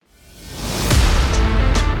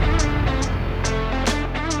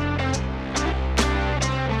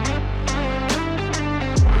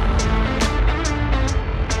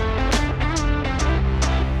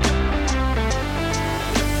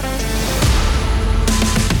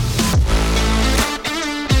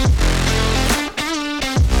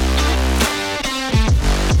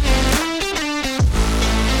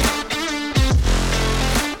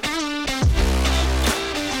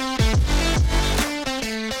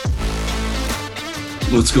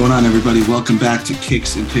What's going on, everybody? Welcome back to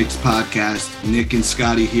Kicks and Picks podcast. Nick and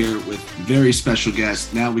Scotty here with very special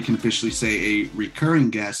guest. Now we can officially say a recurring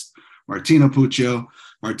guest, Martino Puccio.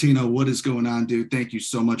 Martino, what is going on, dude? Thank you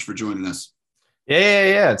so much for joining us.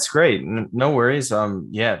 Yeah. It's great. No worries.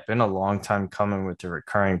 It's been a long time coming with the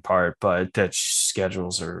recurring part, but that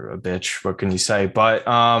schedules are a bitch. What can you say? But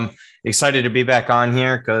excited to be back on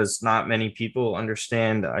here because not many people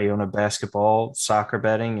understand Iona basketball, soccer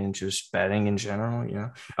betting, and just betting in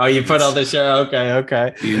general. Oh, you put all this show. Okay.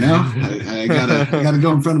 I gotta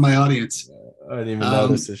go in front of my audience. I didn't even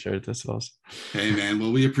notice the shirt. That's awesome. Hey, man.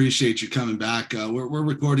 Well, we appreciate you coming back. We're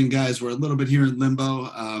recording, guys. We're a little bit here in limbo.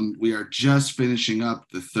 We are just finishing up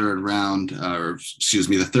the third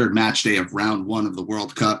match day of round one of the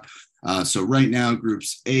World Cup. So right now,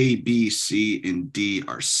 groups A, B, C, and D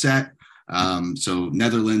are set. So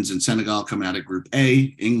Netherlands and Senegal coming out of Group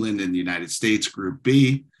A, England and the United States, Group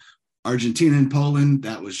B. Argentina and Poland,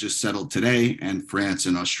 that was just settled today, and France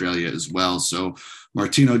and Australia as well. So,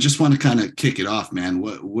 Martino, just want to kind of kick it off, man.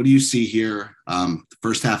 What do you see here? The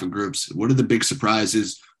first half of groups, what are the big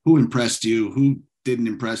surprises? Who impressed you? Who didn't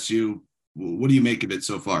impress you? What do you make of it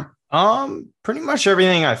so far? Pretty much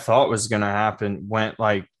everything I thought was going to happen went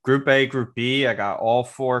like Group A, Group B. I got all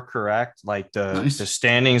four correct, like the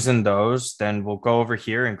standings in those. Then we'll go over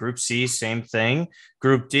here in Group C, same thing.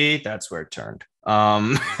 Group D, that's where it turned.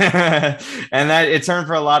 And that it turned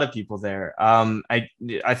for a lot of people there.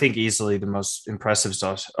 I think easily the most impressive is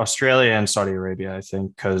Australia and Saudi Arabia, I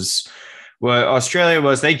think, because what Australia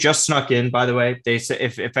was, they just snuck in, by the way. They said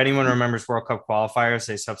if anyone remembers World Cup qualifiers,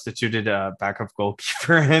 they substituted a backup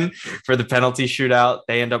goalkeeper in for the penalty shootout.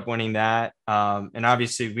 They end up winning that. And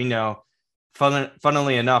obviously we know,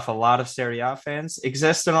 funnily enough, a lot of Serie A fans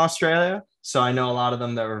exist in Australia. So I know a lot of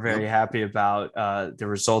them that were very happy about the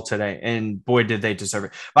result today. And boy, did they deserve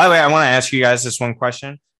it. By the way, I want to ask you guys this one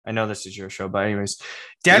question. I know this is your show, but anyways,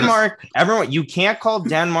 Denmark, everyone, you can't call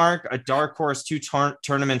Denmark a dark horse two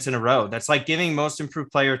tournaments in a row. That's like giving most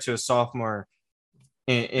improved player to a sophomore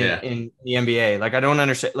in the NBA. Like, I don't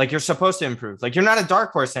understand. Like, you're supposed to improve. Like, you're not a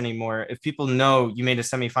dark horse anymore. If people know you made a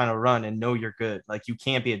semifinal run and know you're good, like, you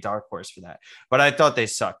can't be a dark horse for that. But I thought they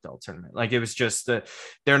sucked all tournament. Like, it was just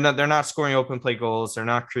they're not scoring open play goals. They're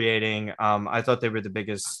not creating. I thought they were the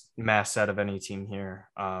biggest mess out of any team here.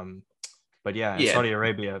 But Saudi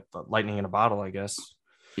Arabia, lightning in a bottle, I guess.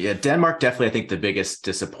 Yeah, Denmark definitely, I think, the biggest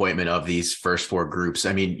disappointment of these first four groups.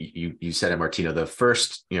 I mean, you said it, Martino, the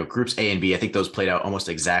first, groups A and B, I think those played out almost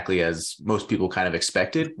exactly as most people kind of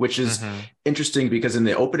expected, which is interesting because in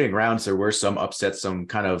the opening rounds, there were some upsets, some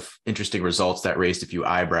kind of interesting results that raised a few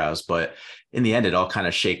eyebrows. But in the end, it all kind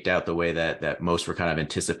of shaked out the way that most were kind of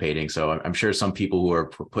anticipating. So I'm sure some people who are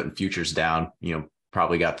putting futures down,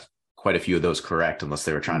 probably got quite a few of those correct, unless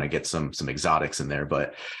they were trying to get some exotics in there.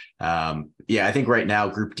 But I think right now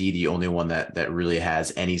Group D, the only one that really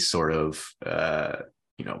has any sort of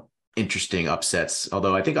interesting upsets.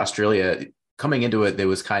 Although I think Australia, coming into it, there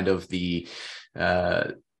was kind of the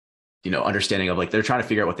understanding of, like, they're trying to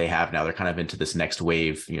figure out what they have now. They're kind of into this next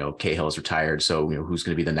wave. Cahill is retired, so who's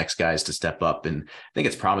going to be the next guys to step up, and I think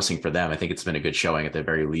it's promising for them. I think it's been a good showing at the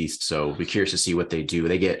very least, so we'll be curious to see what they do.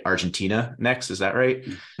 They get Argentina next, is that right?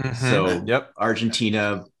 So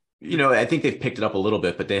Argentina, I think they've picked it up a little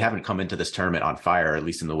bit, but they haven't come into this tournament on fire, at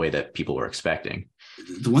least in the way that people were expecting.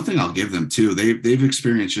 The one thing I'll give them too, they've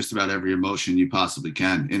experienced just about every emotion you possibly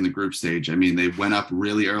can in the group stage. I mean, they went up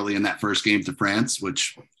really early in that first game to France,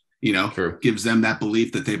 which gives them that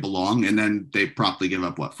belief that they belong. And then they promptly give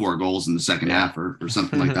up 4 goals in the second half or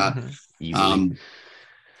something like that.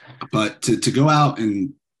 But to go out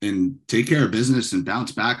and take care of business and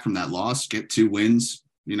bounce back from that loss, get 2 wins,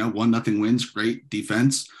 1-0 wins, great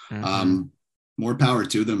defense. More power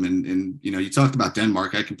to them. And you talked about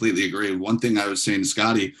Denmark. I completely agree. One thing I was saying to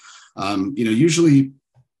Scotty, usually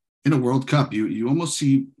in a World Cup, you almost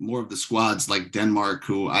see more of the squads like Denmark,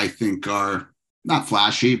 who I think are not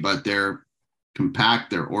flashy, but they're compact,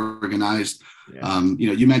 they're organized.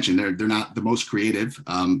 You mentioned they're not the most creative.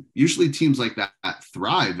 Usually teams like that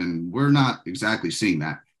thrive, and we're not exactly seeing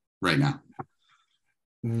that right now.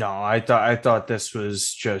 No, I thought this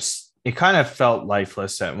was just, it kind of felt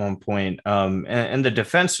lifeless at one point. And the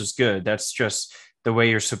defense was good. That's just the way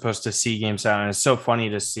you're supposed to see games out. And it's so funny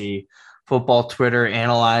to see football Twitter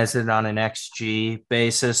analyze it on an XG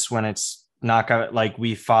basis when it's not got, like,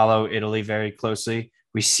 we follow Italy very closely.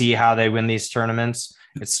 We see how they win these tournaments.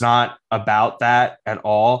 It's not about that at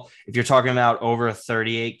all. If you're talking about over a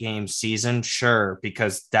 38 game season, sure,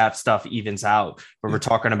 because that stuff evens out. But we're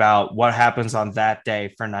talking about what happens on that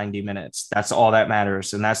day for 90 minutes. That's all that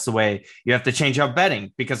matters. And that's the way you have to change up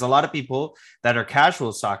betting, because a lot of people that are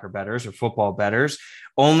casual soccer bettors or football bettors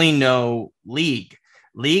only know league.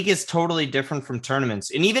 League is totally different from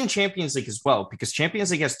tournaments, and even Champions League as well, because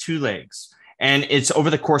Champions League has 2 legs. And it's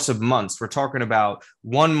over the course of months. We're talking about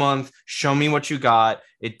 1 month, show me what you got.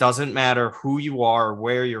 It doesn't matter who you are or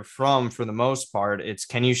where you're from for the most part. It's,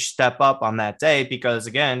 can you step up on that day? Because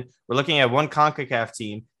again, we're looking at one CONCACAF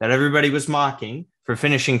team that everybody was mocking for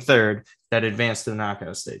finishing third that advanced to the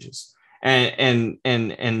knockout stages. And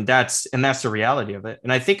that's the reality of it.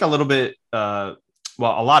 And I think a little bit, a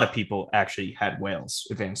lot of people actually had Wales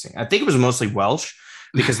advancing. I think it was mostly Welsh,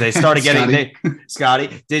 because they started getting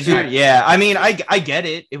Scotty. Did you? Yeah. I mean, I get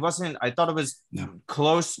it. It wasn't, I thought it was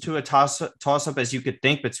close to a toss up as you could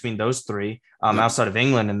think between those three outside of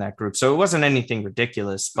England in that group. So it wasn't anything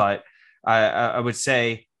ridiculous, but I would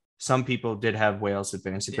say some people did have Wales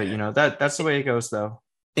advancing, but that's the way it goes though.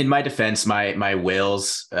 In my defense, my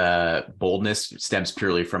Wales boldness stems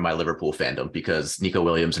purely from my Liverpool fandom, because Nico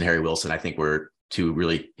Williams and Harry Wilson, I think, were 2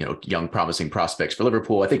 really, young, promising prospects for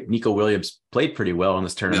Liverpool. I think Nico Williams played pretty well in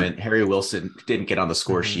this tournament. Yeah. Harry Wilson didn't get on the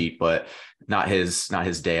score sheet, but not his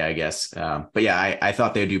day, I guess. But yeah, I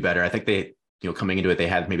thought they'd do better. I think they, coming into it, they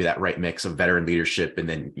had maybe that right mix of veteran leadership and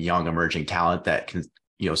then young emerging talent that can,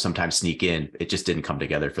 sometimes sneak in. It just didn't come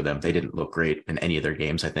together for them. They didn't look great in any of their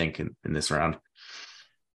games, I think, in this round.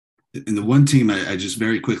 And the one team I just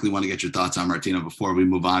very quickly want to get your thoughts on, Martino, before we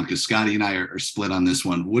move on, because Scotty and I are split on this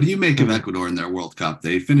one. What do you make of Ecuador in their World Cup?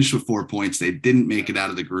 They finished with 4 points. They didn't make it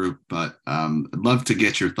out of the group, but I'd love to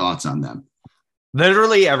get your thoughts on them.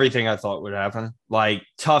 Literally everything I thought would happen. Like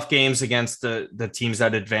tough games against the teams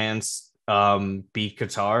that advanced, beat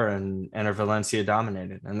Qatar, and Enter Valencia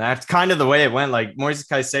dominated. And that's kind of the way it went. Like Moises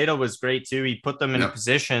Caicedo was great too. He put them in a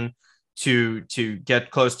position to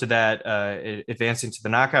get close to that, advancing to the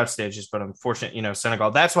knockout stages. But unfortunately,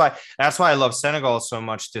 Senegal, that's why I love Senegal so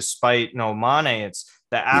much, despite no Mane. It's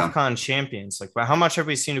the AFCON champions. Like, how much have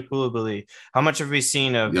we seen of Koulibaly? How much have we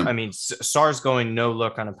seen of, I mean, Sarr's going no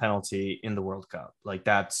look on a penalty in the World Cup. Like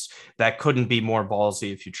that couldn't be more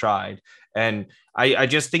ballsy if you tried. And I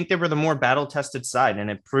just think they were the more battle-tested side,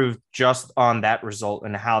 and it proved just on that result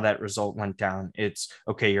and how that result went down. It's,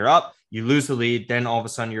 okay, you're up, you lose the lead, then all of a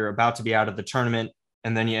sudden you're about to be out of the tournament,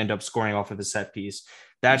 and then you end up scoring off of a set piece.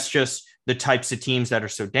 That's just the types of teams that are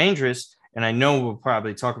so dangerous. And I know we'll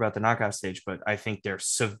probably talk about the knockout stage, but I think they're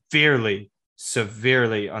severely,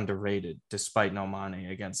 severely underrated, despite no Mane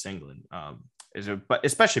against England, but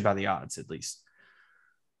especially by the odds, at least.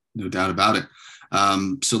 No doubt about it.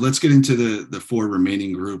 So let's get into the 4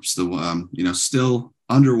 remaining groups. Still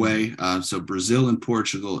underway. So Brazil and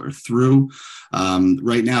Portugal are through.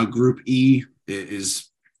 Right now, Group E is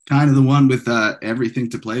kind of the one with everything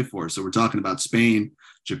to play for. So we're talking about Spain,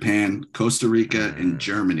 Japan, Costa Rica, and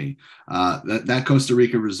Germany. That Costa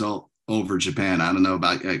Rica result over Japan, I don't know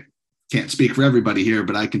about, I can't speak for everybody here,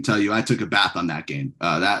 but I can tell you I took a bath on that game.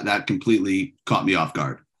 That completely caught me off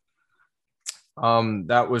guard.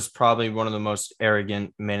 That was probably one of the most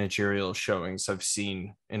arrogant managerial showings I've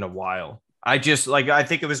seen in a while. I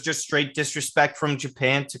think it was just straight disrespect from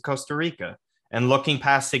Japan to Costa Rica, and looking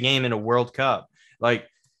past the game in a World Cup. Like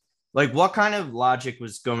what kind of logic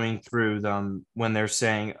was going through them when they're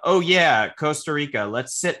saying, oh yeah, Costa Rica,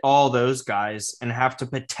 let's sit all those guys and have to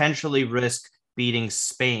potentially risk beating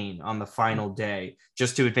Spain on the final day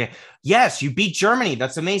just to advance. Yes, you beat Germany.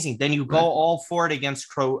 That's amazing. Then you go all for it against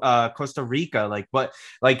Costa Rica.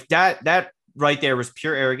 That right there was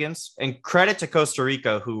pure arrogance, and credit to Costa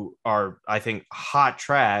Rica, who are, I think, hot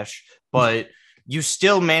trash, but you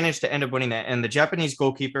still managed to end up winning that. And the Japanese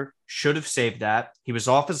goalkeeper should have saved that. He was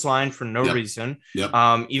off his line for no reason.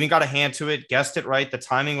 Even got a hand to it, guessed it right. The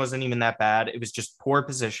timing wasn't even that bad. It was just poor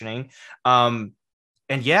positioning.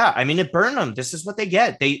 And yeah, I mean, it burned them. This is what they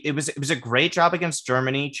get. It was a great job against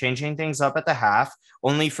Germany, changing things up at the half,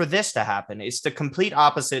 only for this to happen. It's the complete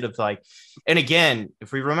opposite of and again,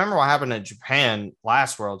 if we remember what happened in Japan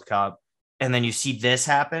last World Cup, and then you see this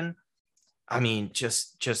happen, I mean,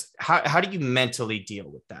 just how do you mentally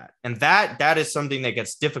deal with that? And that is something that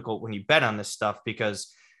gets difficult when you bet on this stuff,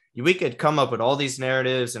 because we could come up with all these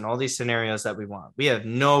narratives and all these scenarios that we want. We have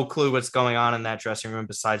no clue what's going on in that dressing room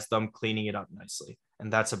besides them cleaning it up nicely.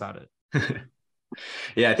 And that's about it.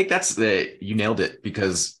 Yeah, I think you nailed it,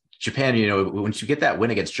 because Japan, once you get that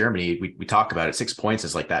win against Germany, we talk about it. 6 points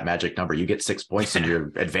is like that magic number. You get 6 points and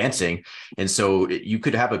you're advancing. And so you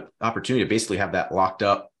could have an opportunity to basically have that locked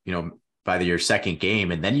up, by your second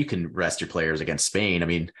game, and then you can rest your players against Spain. I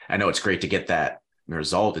mean, I know it's great to get that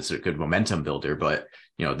result. It's a good momentum builder, but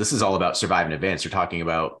this is all about survive and advance. You're talking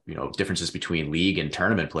about, differences between league and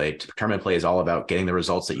tournament play. Tournament play is all about getting the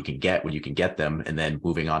results that you can get when you can get them, and then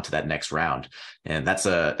moving on to that next round. And that's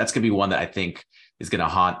going to be one that I think is going to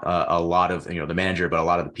haunt a lot of, the manager, but a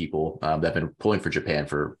lot of the people that have been pulling for Japan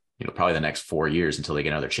for, probably the next 4 years until they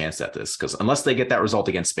get another chance at this. Because unless they get that result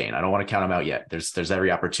against Spain, I don't want to count them out yet. There's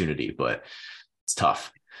every opportunity, but it's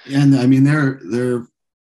tough. And I mean, they're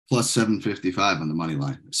plus 755 on the money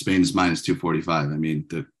line. Spain is minus 245. I mean,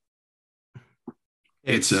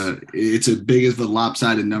 it's a big as the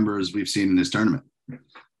lopsided number as we've seen in this tournament.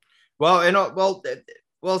 Well,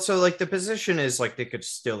 so like the position is like they could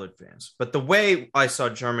still advance, but the way I saw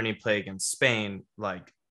Germany play against Spain,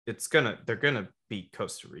 like they're gonna beat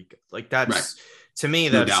Costa Rica. Like that's right. To me,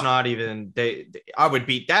 that's not even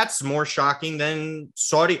that's more shocking than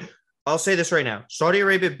Saudi. I'll say this right now. Saudi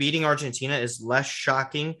Arabia beating Argentina is less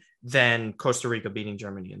shocking than Costa Rica beating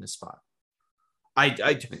Germany in this spot.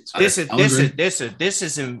 This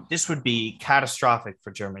would be catastrophic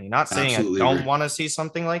for Germany. Not saying Absolutely I don't want to see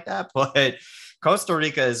something like that, but Costa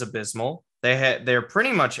Rica is abysmal. They're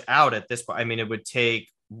pretty much out at this point. I mean, it would take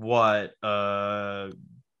what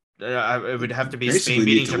it would have to be basically Spain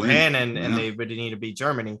beating Japan and they would need to beat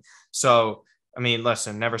Germany. So, I mean,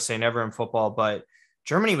 listen, never say never in football, but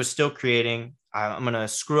Germany was still creating. I'm going to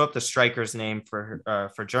screw up the striker's name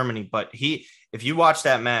for Germany, but if you watch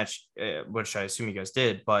that match, which I assume you guys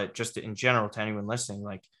did, but just in general to anyone listening,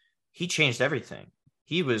 like he changed everything.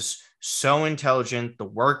 He was so intelligent. The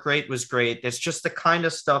work rate was great. That's just the kind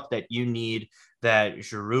of stuff that you need that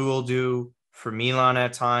Giroud will do for Milan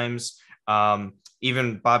at times.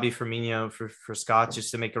 Even Bobby Firmino for Scott,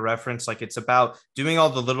 just to make a reference, like it's about doing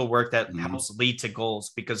all the little work that helps lead to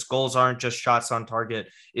goals, because goals aren't just shots on target.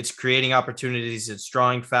 It's creating opportunities. It's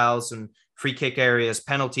drawing fouls and free kick areas,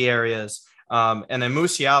 penalty areas. And then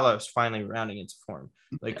Musiala is finally rounding into form.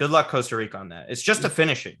 Like good luck Costa Rica on that. It's just a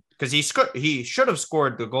finishing, because he should have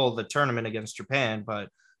scored the goal of the tournament against Japan, but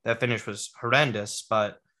that finish was horrendous.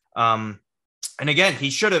 But and again,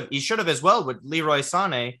 he should have as well with Leroy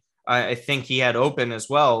Sané. I think he had open as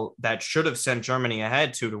well that should have sent Germany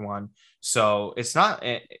ahead 2-1. So it's not,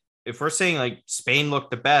 if we're saying like Spain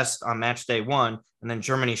looked the best on match day 1 and then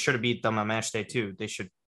Germany should have beat them on match day 2, they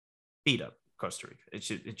should beat up Costa Rica. It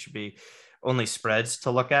should be only spreads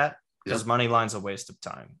to look at, because money line's a waste of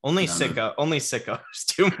time. Only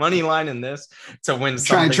sickos do money line in this to win.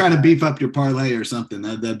 Try to beef up your parlay or something.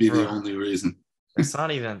 That'd be the only reason. It's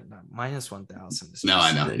not even minus 1,000. No,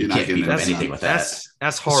 I know. You're not getting anything with that.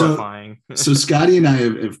 That's horrifying. So Scotty and I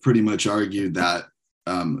have pretty much argued that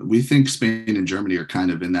we think Spain and Germany are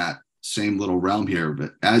kind of in that same little realm here.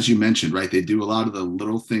 But as you mentioned, right, they do a lot of the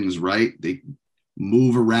little things right. They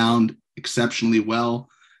move around exceptionally well.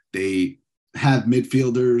 They have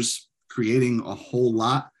midfielders creating a whole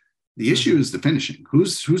lot. The issue is the finishing.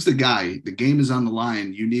 Who's the guy? The game is on the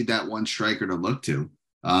line. You need that one striker to look to.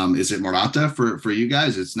 Is it Morata for you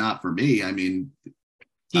guys? It's not for me. I mean,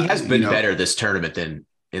 he has been better this tournament than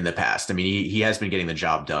in the past. I mean, he has been getting the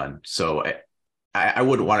job done. So I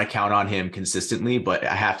wouldn't want to count on him consistently, but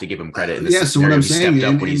I have to give him credit. In this so what I'm saying,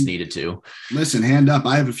 stepped up when he's needed to. Listen, hand up.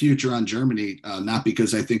 I have a future on Germany, not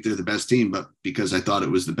because I think they're the best team, but because I thought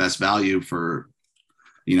it was the best value for.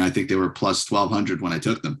 I think they were plus 1,200 when I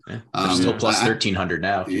took them. Yeah, they're still plus 1,300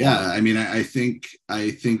 now. Yeah. I mean, I think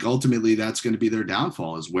ultimately that's going to be their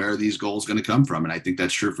downfall, is where are these goals going to come from? And I think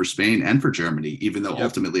that's true for Spain and for Germany, even though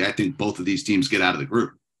ultimately I think both of these teams get out of the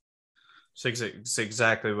group. It's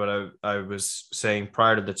exactly what I was saying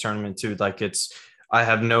prior to the tournament too. Like I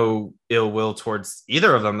have no ill will towards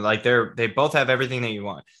either of them. Like they both have everything that you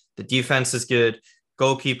want. The defense is good.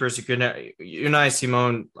 Goalkeepers are good. Unai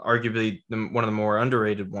Simon, arguably one of the more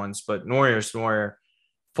underrated ones, but Neuer's Neuer.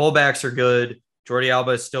 Fullbacks are good. Jordi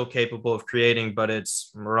Alba is still capable of creating, but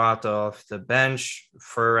it's Morata off the bench.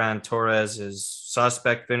 Ferran Torres is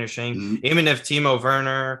suspect finishing. Mm-hmm. Even if Timo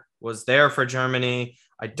Werner was there for Germany,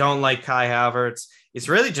 I don't like Kai Havertz. It's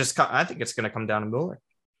really just, I think it's going to come down to Mueller.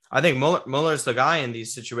 I think Muller's the guy in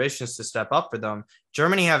these situations to step up for them.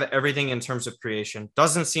 Germany have everything in terms of creation.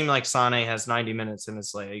 Doesn't seem like Sané has 90 minutes in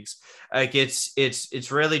his legs. Like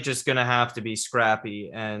it's really just going to have to be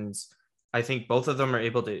scrappy. And I think both of them are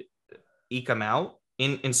able to eke them out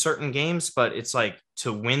in certain games, but it's like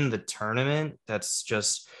to win the tournament,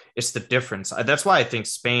 it's the difference. That's why I think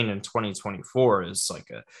Spain in 2024 is like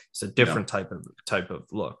it's a different type of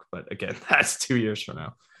look. But again, that's 2 years from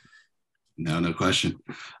now. No question.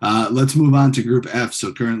 Let's move on to Group F.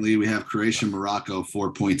 So currently we have Croatia, Morocco,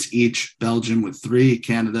 4 points each. Belgium with 3.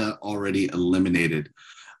 Canada already eliminated.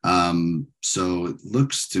 So it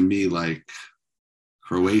looks to me like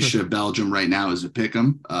Croatia, Belgium right now is a pick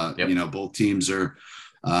 'em. Both teams are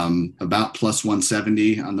about plus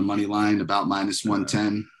 170 on the money line, about minus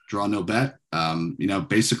 110, draw no bet.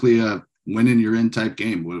 Basically a win and you're in type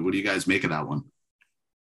game. What do you guys make of that one?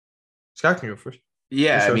 Scott can go first.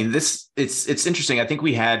 Yeah, sure. I mean, it's interesting. I think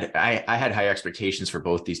I had high expectations for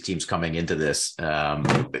both these teams coming into this.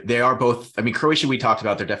 They are both, I mean, Croatia, we talked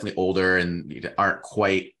about, they're definitely older and aren't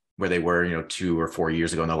quite where they were, 2 or 4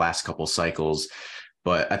 years ago in the last couple of cycles.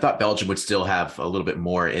 But I thought Belgium would still have a little bit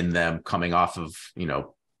more in them coming off of,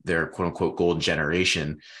 their quote unquote golden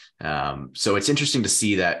generation. So it's interesting to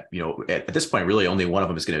see that, at this point, really only one of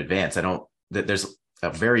them is going to advance. There's a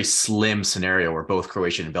very slim scenario where both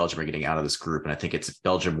Croatia and Belgium are getting out of this group. And I think it's if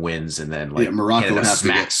Belgium wins and then Morocco Canada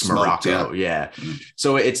smacks Morocco. Yeah. Mm-hmm.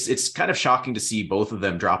 So it's kind of shocking to see both of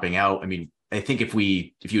them dropping out. I mean, I think if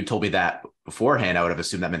you had told me that beforehand, I would have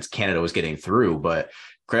assumed that meant Canada was getting through, but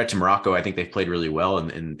credit to Morocco. I think they've played really well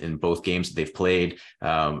in both games that they've played.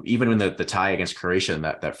 Even in the tie against Croatia in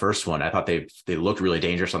that first one, I thought they looked really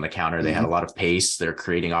dangerous on the counter. Mm-hmm. They had a lot of pace. They're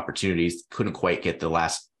creating opportunities. Couldn't quite get the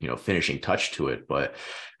last finishing touch to it. But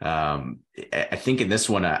I think in this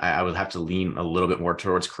one, I would have to lean a little bit more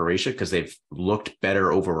towards Croatia because they've looked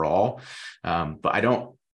better overall. But I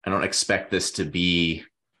don't expect this to be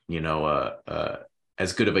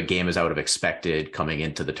as good of a game as I would have expected coming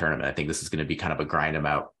into the tournament. I think this is going to be kind of a grind them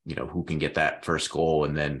out, who can get that first goal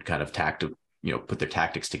and then kind of put their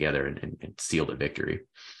tactics together and seal the victory.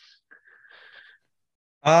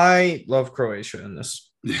 I love Croatia in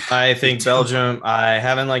this. I think Belgium, I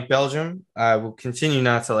haven't liked Belgium. I will continue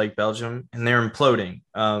not to like Belgium, and they're imploding.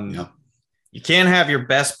 You can't have your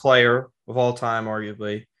best player of all time,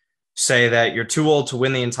 arguably, say that you're too old to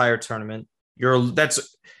win the entire tournament.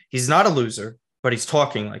 He's not a loser, but he's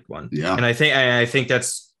talking like one. Yeah. And I think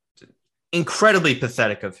that's incredibly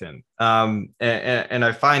pathetic of him. And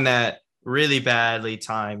I find that really badly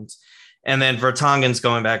timed. And then Vertonghen's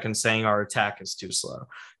going back and saying our attack is too slow.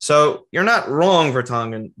 So you're not wrong,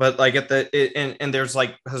 Vertonghen, but and there's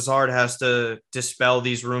Hazard has to dispel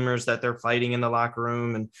these rumors that they're fighting in the locker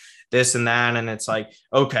room and this and that. And it's like,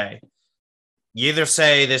 okay, you either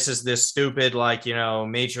say this is this stupid,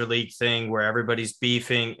 major league thing where everybody's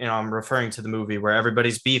beefing, I'm referring to the movie where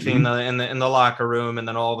everybody's beefing in the locker room. And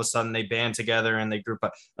then all of a sudden they band together and they group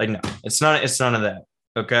up. No, it's none of that.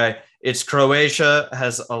 Okay. It's Croatia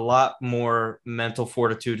has a lot more mental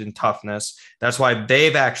fortitude and toughness. That's why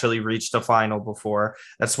they've actually reached a final before.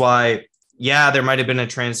 That's why, there might've been a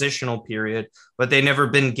transitional period, but they never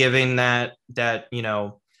been given that,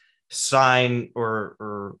 sign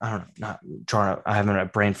or I don't know, not drawing up. I having a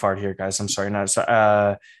brain fart here, guys. I'm sorry.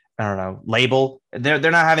 I don't know, label. They're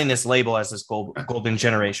not having this label as this golden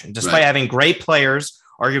generation, despite having great players.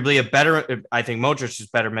 Arguably I think Modric is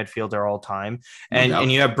better midfielder all time.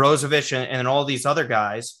 And you have Brozovic and all these other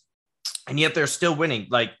guys, and yet they're still winning.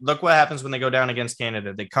 Look what happens when they go down against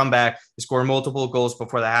Canada. They come back, they score multiple goals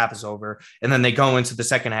before the half is over, and then they go into the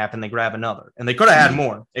second half and they grab another. And they could have had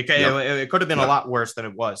more. It could have been a lot worse than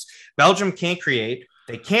it was. Belgium can't create.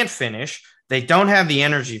 They can't finish. They don't have the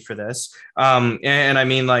energy for this. And I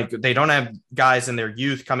mean, they don't have guys in their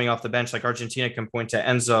youth coming off the bench like Argentina can point to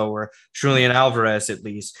Enzo or Julian Alvarez at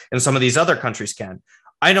least, and some of these other countries can.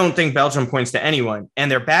 I don't think Belgium points to anyone,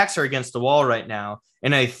 and their backs are against the wall right now.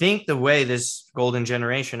 And I think the way this golden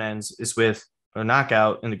generation ends is with a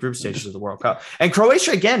knockout in the group stages of the World Cup. And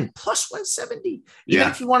Croatia, again, plus 170, even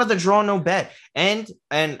if you wanted to draw no bet. And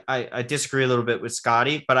I disagree a little bit with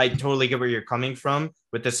Scotty, but I totally get where you're coming from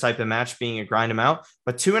with this type of match being a grind them out.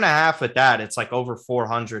 But 2.5 with that, it's over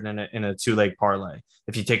 400 in a 2-leg parlay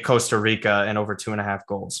if you take Costa Rica and over 2.5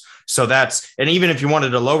 goals. So and even if you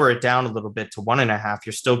wanted to lower it down a little bit to 1.5,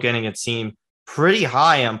 you're still getting a team pretty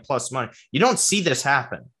high on plus money. You don't see this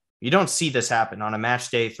happen. On a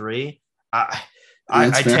match day 3.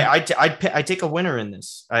 I take a winner in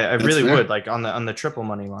this. I really would on the triple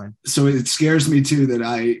money line. So it scares me too that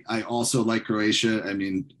I also like Croatia. I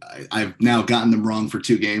mean, I've now gotten them wrong for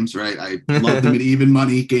 2 games, right? I love them at even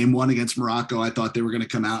money. Game 1 against Morocco, I thought they were going to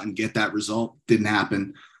come out and get that result. Didn't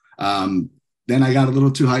happen. Then I got a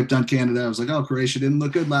little too hyped on Canada. I was like, oh, Croatia didn't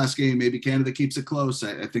look good last game. Maybe Canada keeps it close.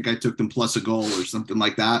 I think I took them plus a goal or something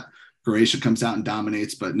like that. Croatia comes out and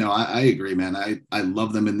dominates. But no, I agree, man. I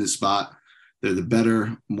love them in this spot. They're the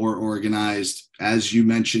better, more organized, as you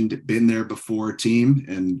mentioned, been there before team.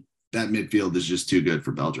 And that midfield is just too good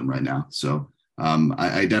for Belgium right now. So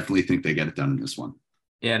I definitely think they get it done in this one.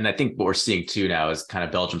 Yeah, and I think what we're seeing too now is kind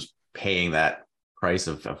of Belgium's paying that price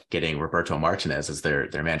of getting Roberto Martinez as their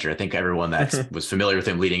manager. I think everyone that was familiar with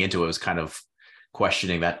him leading into it was kind of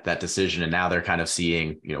questioning that decision, and now they're kind of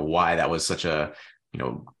seeing, why that was such a,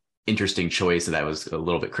 interesting choice that was a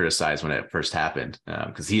little bit criticized when it first happened,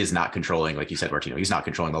 because he is not controlling, like you said, Martino, he's not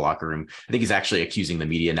controlling the locker room. I think he's actually accusing the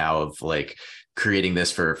media now of like creating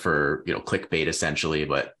this for clickbait essentially.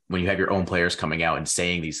 But when you have your own players coming out and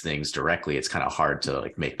saying these things directly, it's kind of hard to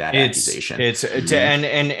like make that accusation.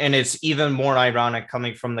 And it's even more ironic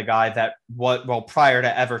coming from the guy that prior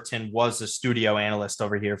to Everton was a studio analyst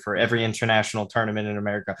over here for every international tournament in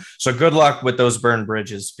America. So good luck with those burned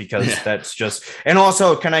bridges, because that's just, and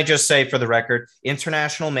also, can I just say for the record,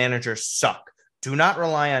 international managers suck. Do not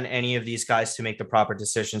rely on any of these guys to make the proper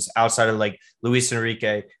decisions outside of like Luis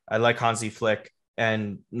Enrique. I like Hansi Flick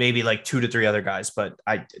and maybe like 2 to 3 other guys, but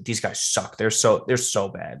these guys suck. They're so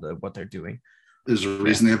bad at what they're doing. There's a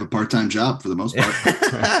reason they have a part-time job for the most part.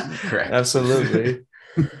 Correct. Absolutely.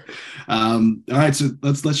 All right, so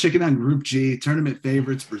let's check it on Group G. Tournament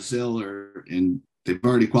favorites, Brazil they've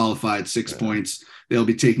already qualified 6 points. They'll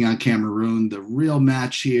be taking on Cameroon. The real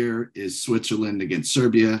match here is Switzerland against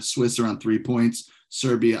Serbia. Swiss are on 3 points,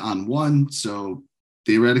 Serbia on 1. So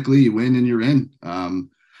theoretically, you win and you're in.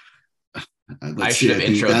 I should have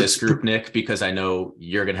introed this group, Nick, because I know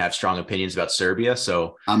you're going to have strong opinions about Serbia.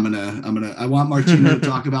 So I want Martino to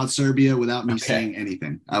talk about Serbia without me saying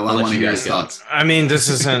anything. I want to hear his thoughts. I mean, this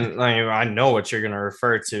isn't like, I know what you're going to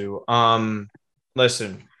refer to.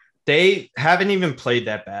 Listen, they haven't even played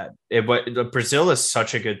that bad. Brazil is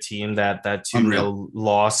such a good team that 2-0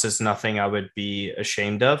 loss is nothing I would be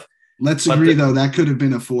ashamed of. Let's agree, though, that could have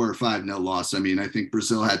been a 4 or 5-0 loss. I mean, I think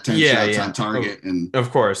Brazil had 10 shots on target, and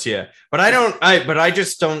of course, but I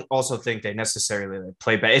just don't also think they necessarily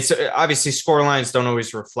play bad. It's obviously score lines don't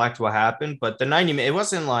always reflect what happened, but the 90 minutes, it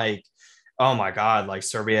wasn't like, oh my God, like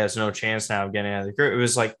Serbia has no chance now of getting out of the group. It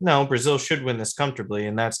was like, no, Brazil should win this comfortably,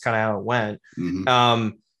 and that's kind of how it went.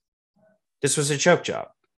 Mm-hmm. This was a choke job.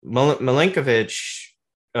 Milinkovic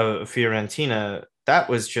of Fiorentina, that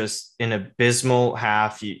was just an abysmal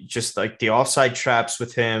half. Just like the offside traps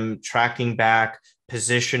with him, tracking back,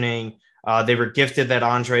 positioning. They were gifted that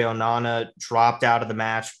Andre Onana dropped out of the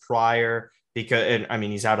match prior because,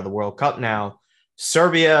 he's out of the World Cup now.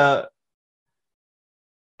 Serbia,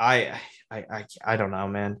 I don't know,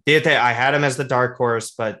 man. I had him as the dark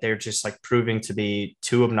horse, but they're just like proving to be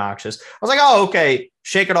too obnoxious. I was like, oh, okay,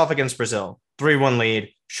 shake it off against Brazil. 3-1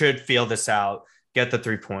 lead, should feel this out, get the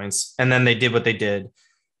 3 points. And then they did what they did.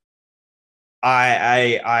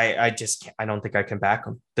 I don't think I can back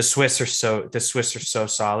them. The Swiss are so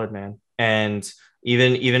solid, man. And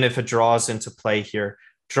even if a draw is into play here,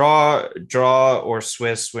 draw or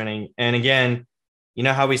Swiss winning. And again, you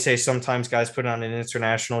know how we say sometimes guys put on an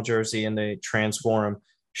international jersey and they transform.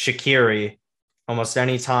 Shaqiri, almost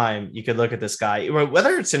any time you could look at this guy,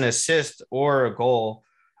 whether it's an assist or a goal,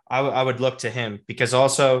 I would look to him, because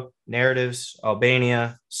also narratives,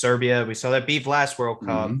 Albania, Serbia, we saw that beef last World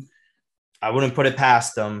Cup. Mm-hmm. I wouldn't put it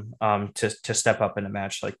past them to step up in a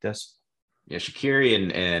match like this. Yeah,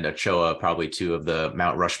 Shaqiri and Ochoa, probably 2 of the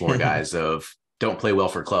Mount Rushmore guys of don't play well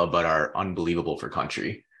for club, but are unbelievable for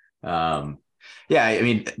country. Yeah, I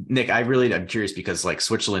mean, Nick, I'm curious because like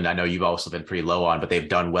Switzerland, I know you've also been pretty low on, but they've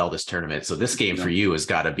done well this tournament. So this game for you has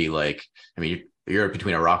got to be like, you're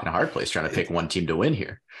between a rock and a hard place trying to pick one team to win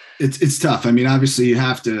here. It's tough. I mean, obviously you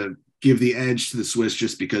have to give the edge to the Swiss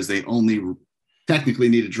just because they only technically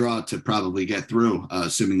need a draw to probably get through,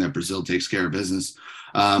 assuming that Brazil takes care of business.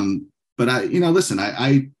 But I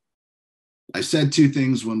said 2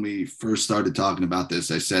 things when we first started talking about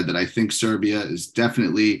this. I said that I think Serbia is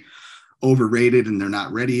definitely overrated and they're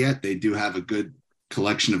not ready yet. They do have a good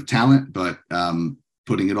collection of talent, but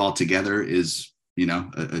putting it all together is,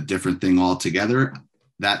 a different thing altogether.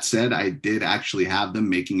 That said, I did actually have them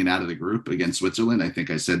making it out of the group against Switzerland. I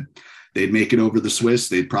think I said they'd make it over the Swiss.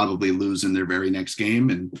 They'd probably lose in their very next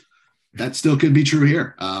game. And that still could be true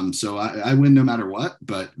here. So I win no matter what,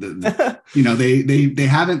 but they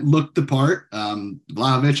haven't looked the part.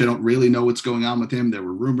 Vlahovic, I don't really know what's going on with him. There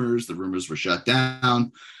were rumors, the rumors were shut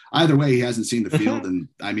down. Either way, he hasn't seen the field. And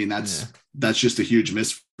that's just a huge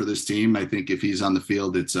miss for this team. I think if he's on the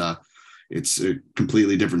field, it's it's a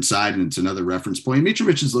completely different side, and it's another reference point.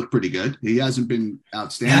 Mitrovic has looked pretty good. He hasn't been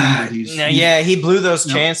outstanding, but he blew those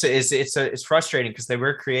chances. It's frustrating because they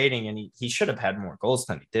were creating, and he should have had more goals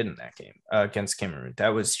than he did in that game against Cameroon.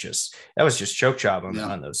 That was just choke job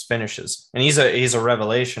on those finishes. And he's a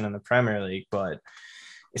revelation in the Premier League, but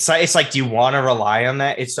it's like, do you want to rely on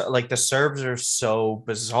that? It's like the Serbs are so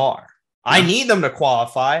bizarre. I need them to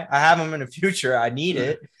qualify. I have them in the future. I need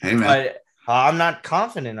it, but I'm not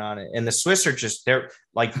confident on it. And the Swiss are they're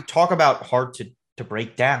like, talk about hard to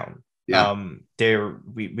break down. Yeah.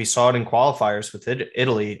 We saw it in qualifiers with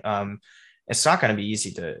Italy. It's not going to be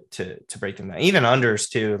easy to break them down. Even unders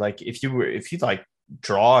too. Like if you like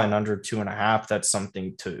draw in under 2.5, that's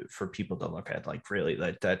something for people to look at. Like really,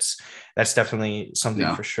 that's definitely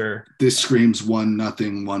something for sure. This screams 1-0,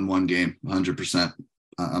 1-1 game, 100%.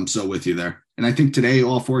 I'm so with you there. And I think today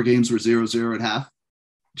all 4 games were 0-0 at half.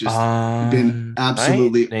 Just been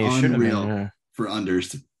absolutely unreal for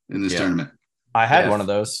unders in this tournament. I had one of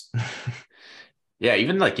those. Yeah,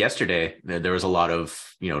 even like yesterday, there was a lot of,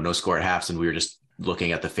 no score at halves, and we were just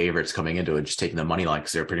looking at the favorites coming into it, just taking the money line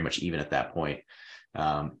because they're pretty much even at that point.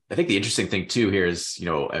 I think the interesting thing too here is,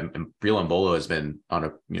 Real Mbolo has been on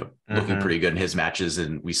a, looking pretty good in his matches.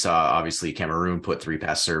 And we saw obviously Cameroon put 3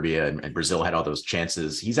 past Serbia, and Brazil had all those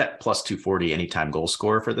chances. He's at plus 240 anytime goal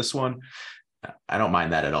scorer for this one. I don't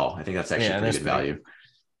mind that at all. I think that's actually pretty good value.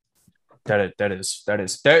 That is.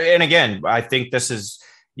 And again, I think this is,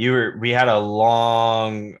 we had a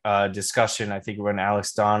long discussion. I think when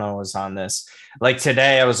Alex Dono was on this, like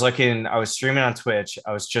today I was streaming on Twitch.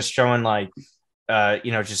 I was just showing like,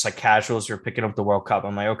 just like casuals who are picking up the World Cup.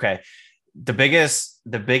 I'm like, okay, the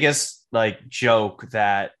biggest like joke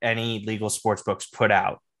that any legal sports books put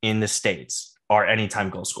out in the States are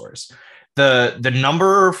anytime goal scorers. The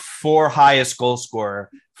number 4 highest goal scorer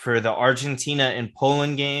for the Argentina and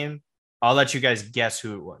Poland game, I'll let you guys guess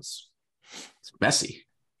who it was. It's Messi.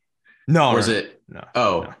 No. Or was it? No.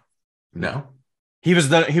 Oh, no. He was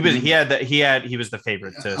the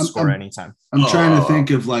favorite to score anytime. I'm trying to think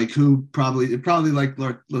of like who probably like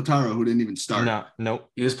Lautaro, who didn't even start. No.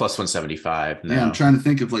 He was plus 175. No. Yeah, I'm trying to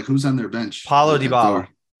think of like who's on their bench. Paulo Dybala.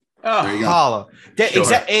 Oh, there you go. Paulo.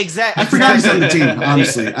 Exactly. I forgot he's on the team.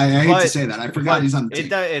 Honestly, I hate to say that. I forgot he's on the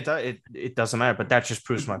team. It doesn't matter, but that just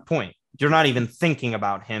proves my point. You're not even thinking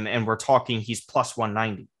about him, and we're talking he's plus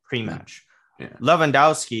 190 pre-match. Yeah.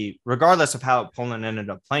 Lewandowski, regardless of how Poland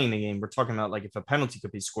ended up playing the game, we're talking about like if a penalty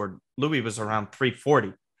could be scored, Louis was around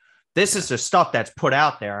 340. This is the stuff that's put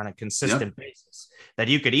out there on a consistent basis that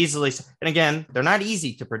you could easily, and again, they're not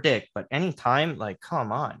easy to predict, but anytime, like,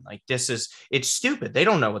 come on, like it's stupid. They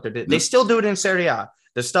don't know what they're doing. They still do it in Serie A.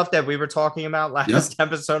 The stuff that we were talking about last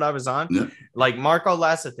episode I was on, like Marco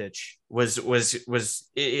Lasetic was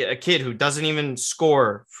a kid who doesn't even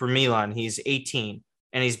score for Milan. He's 18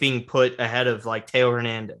 and he's being put ahead of like Teo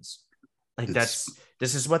Hernandez. Like this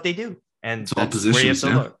is what they do. And it's all positions.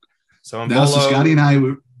 Look. So now, Scotty and I,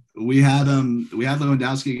 we had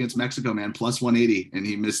Lewandowski against Mexico, man, plus 180, and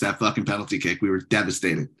he missed that fucking penalty kick. We were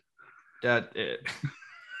devastated. I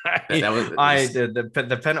needed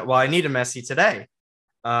Messi today.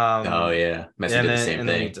 Messi did the same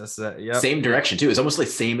thing. Same direction too. It's almost like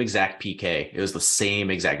same exact PK. It was the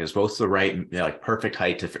same exact. It was both the right, like perfect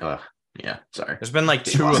height to. Sorry. There's been like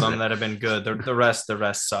 2 of them that have been good. The rest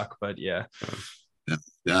suck. But yeah.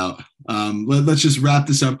 Let's just wrap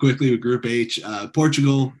this up quickly with Group H.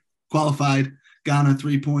 Portugal qualified. Ghana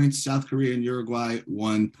 3 points. South Korea and Uruguay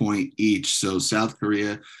 1 point each. So South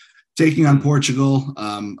Korea taking on Portugal,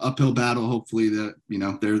 uphill battle. Hopefully they're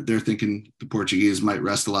thinking the Portuguese might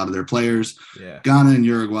rest a lot of their players. Yeah. Ghana and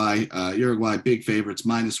Uruguay, big favorites,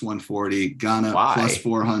 minus 140. Ghana plus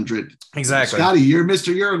 400. Exactly. Scotty, you're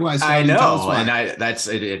Mr. Uruguay. I know, and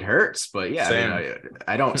it hurts, but yeah,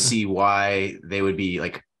 I don't see why they would be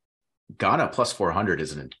like Ghana plus 400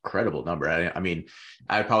 is an incredible number. I mean,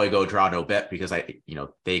 I'd probably go draw no bet because they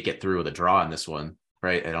get through with a draw in this one.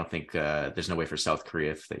 Right. I don't think there's no way for South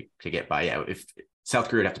Korea to get by. Yeah. If South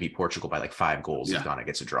Korea would have to beat Portugal by like 5 goals if Ghana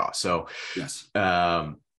gets a draw. So,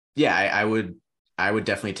 I would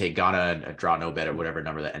definitely take Ghana a draw no bet or whatever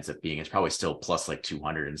number that ends up being. It's probably still plus like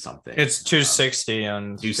 200 and something. It's 260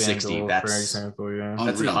 on 260. FanDuel, for example. Yeah.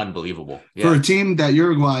 That's unbelievable. Yeah. For a team that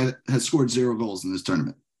Uruguay has scored 0 goals in this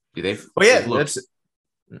tournament. They've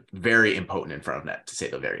very impotent in front of net, to say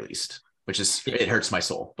the very least. Which is, it hurts my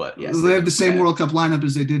soul, but yes. They have the same World Cup lineup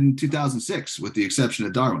as they did in 2006, with the exception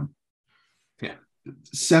of Darwin. Yeah.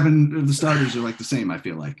 7 of the starters are like the same, I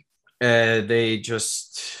feel like. They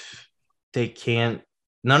can't,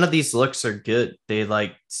 none of these looks are good. They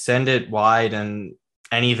like send it wide and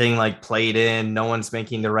anything like played in. No one's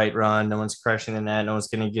making the right run. No one's crushing the net. No one's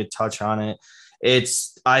going to get touch on it.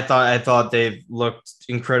 I thought they've looked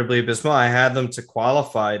incredibly abysmal. I had them to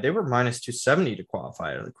qualify. They were minus 270 to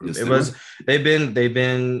qualify out of the group. Yes, they've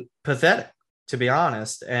been pathetic, to be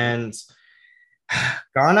honest. And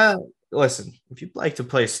Ghana, listen, if you'd like to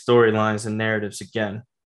play storylines and narratives again,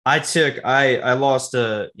 I lost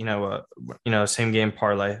a same game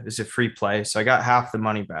parlay. It's a free play, so I got half the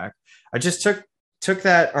money back. I just took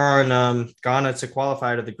that on Ghana to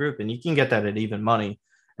qualify out of the group, and you can get that at even money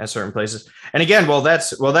at certain places. And again, that's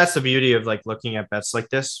the beauty of like looking at bets like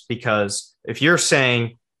this, because if you're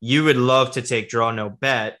saying you would love to take draw no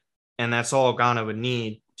bet, and that's all Ghana would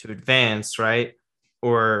need to advance, right?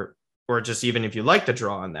 Or just even if you like the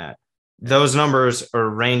draw on that, those numbers are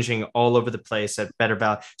ranging all over the place at better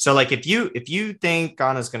value. So like if you think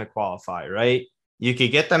Ghana's going to qualify, right, you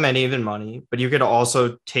could get them at even money, but you could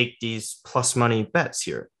also take these plus money bets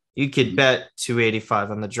here. You could bet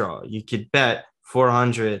 285 on the draw. You could bet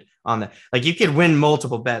 400 on that. Like you could win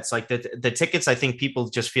multiple bets. Like the tickets, I think people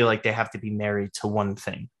just feel like they have to be married to one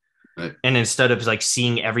thing. Right. And instead of like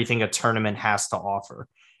seeing everything a tournament has to offer,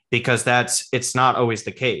 because it's not always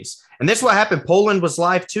the case. And this is what happened. Poland was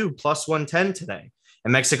live too, plus 110 today.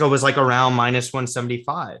 And Mexico was like around minus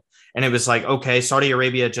 175. And it was like, okay, Saudi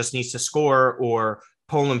Arabia just needs to score, or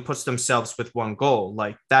Poland puts themselves with one goal.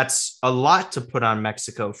 Like that's a lot to put on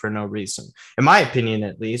Mexico for no reason, in my opinion,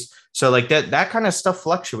 at least. So like that kind of stuff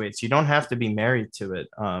fluctuates. You don't have to be married to it.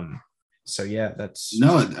 So yeah,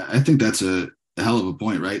 I think that's a hell of a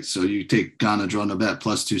point, right? So you take Ghana draw no bet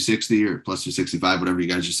plus 260 or plus 265, whatever you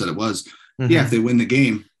guys just said it was. Mm-hmm. Yeah, if they win the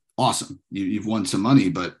game, awesome. You've won some money,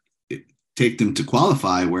 but take them to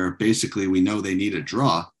qualify where basically we know they need a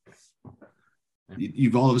draw.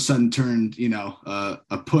 You've all of a sudden turned,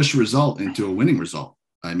 a push result into a winning result.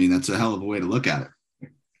 I mean, that's a hell of a way to look at it.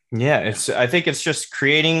 Yeah, I think it's just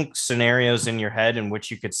creating scenarios in your head in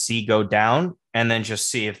which you could see go down, and then just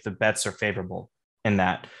see if the bets are favorable in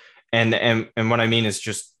that. And what I mean is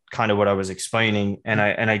just kind of what I was explaining. And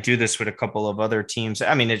I do this with a couple of other teams.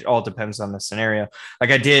 I mean, it all depends on the scenario.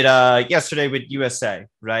 Like I did yesterday with USA,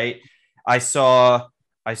 right? I saw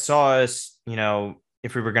us,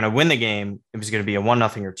 if we were going to win the game, it was going to be a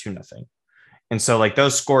 1-0 or 2-0. And so like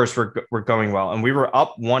those scores were going well. And we were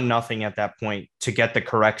up 1-0 at that point to get the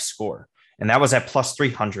correct score. And that was at plus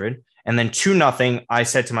 300. And then 2-0, I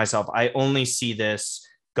said to myself, I only see this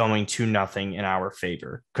going 2-0 in our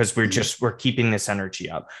favor, because we're keeping this energy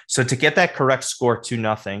up. So to get that correct score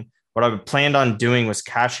 2-0, what I planned on doing was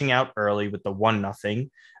cashing out early with the 1-0,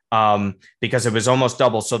 because it was almost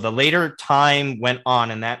double. So the later time went on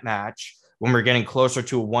in that match, when we're getting closer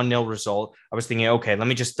to a 1-0 result, I was thinking, okay, let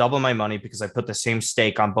me just double my money, because I put the same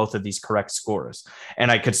stake on both of these correct scores. And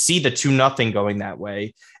I could see the 2-0 going that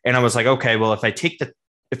way. And I was like, okay, well,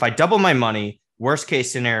 if I double my money, worst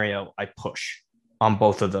case scenario, I push on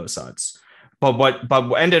both of those odds. But what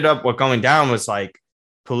ended up going down was like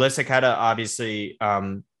Pulisic had to obviously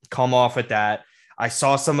come off with that. I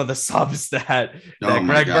saw some of the subs that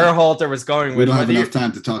Greg Berhalter was going with. We don't have enough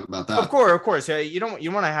time to talk about that. Of course. Yeah, you want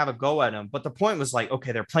to have a go at him. But the point was like,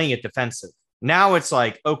 okay, they're playing it defensive. Now it's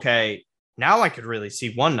like, okay, now I could really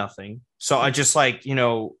see 1-0. So I just like,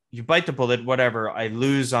 you bite the bullet, whatever. I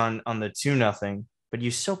lose on the 2-0, but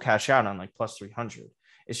you still cash out on like plus 300.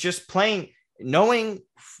 It's just knowing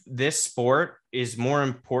this sport is more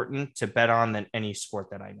important to bet on than any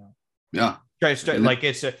sport that I know. Yeah. Like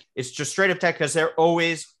it's just straight up tech, because they're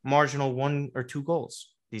always marginal 1 or 2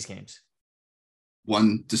 goals, these games.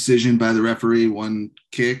 One decision by the referee, one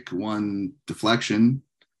kick, one deflection.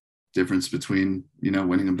 Difference between,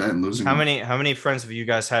 winning a bet and losing. How many friends have you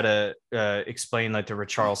guys had to explain like the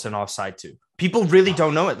Richarlison offside to? People really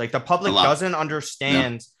don't know it. Like the public doesn't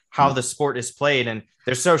understand how the sport is played, and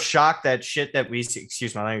they're so shocked that shit that we see,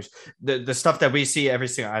 excuse my language, the stuff that we see every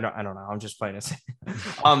single, I don't know, I'm just playing it.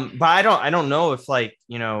 But I don't know if like,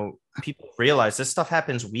 people realize this stuff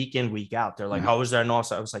happens week in, week out. They're like, how is that an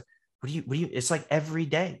offside? I was like, what do you, it's like every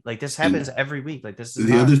day. Like this happens every week. Like this is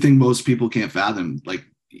the other thing most people can't fathom. Like,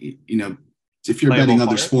 if you're betting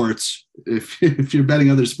other sports, if you're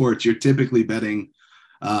betting other sports, you're typically betting,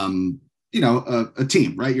 a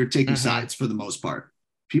team, right? You're taking sides for the most part.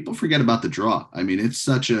 People forget about the draw. I mean, it's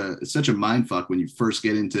such a mind fuck when you first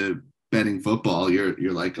get into betting football.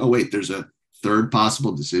 You're like, oh wait, there's a third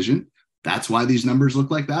possible decision. That's why these numbers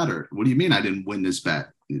look like that. Or what do you mean I didn't win this bet?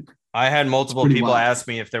 I had multiple people ask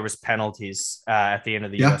me if there was penalties at the end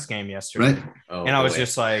of the US game yesterday. Right. Oh, and I was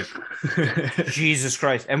just like, Jesus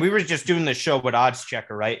Christ. And we were just doing the show with Odds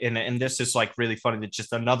Checker, right? And this is like really funny. It's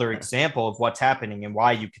just another example of what's happening and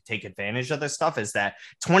why you could take advantage of this stuff is that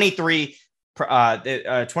 23%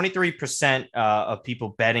 of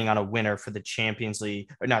people betting on a winner for the Champions League,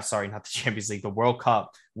 or not the Champions League, the World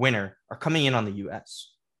Cup winner are coming in on the US.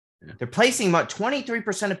 Yeah. They're placing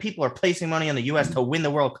 23% of people are placing money on the US to win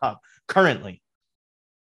the World Cup currently.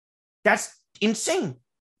 That's insane.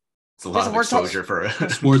 It's a lot of exposure for a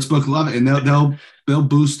sportsbook. Love it, and they'll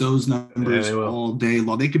boost those numbers all day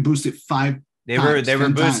long. They could boost it five. They were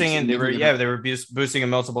boosting and they were boosting it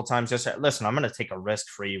multiple times. Just listen, I'm going to take a risk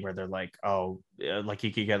for you where they're like, oh, like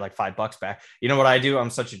you could get like $5 back. You know what I do?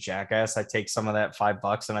 I'm such a jackass. I take some of that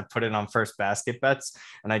 $5 and I put it on first basket bets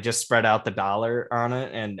and I just spread out the dollar on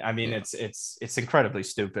it. And I mean, it's incredibly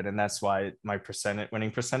stupid. And that's why my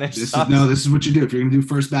winning percentage. This is what you do. If you're going to do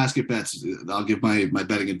first basket bets, I'll give my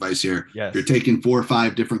betting advice here. Yes. If you're taking 4 or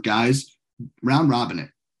 5 different guys, round robin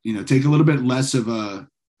it, take a little bit less of a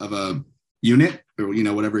unit, or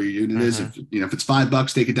whatever your unit is. If it's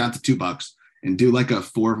 $5, take it down to $2 and do like a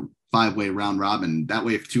 4-5 way round robin. That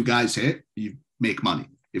way, if 2 guys hit, you make money.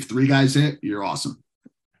 If 3 guys hit, you're awesome.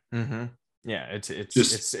 Yeah,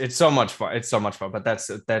 it's so much fun. It's so much fun. But that's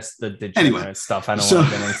the degenerate stuff. I don't want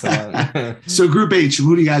to get into that. So Group H,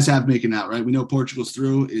 who do you guys have making out? Right, we know Portugal's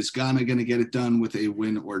through. Is Ghana going to get it done with a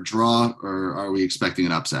win or draw, or are we expecting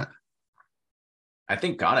an upset? I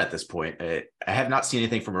think Ghana at this point. I have not seen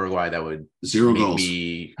anything from Uruguay that would 0 goals.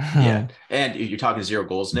 Yeah, and you're talking 0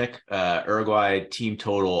 goals, Nick. Uruguay team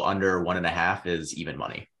total under 1.5 is even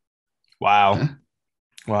money. Wow, okay.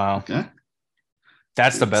 Wow. Okay,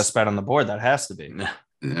 that's the best bet on the board. That has to be.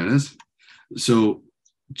 There it is. So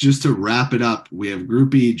just to wrap it up, we have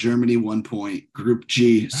Group E, Germany 1 point. Group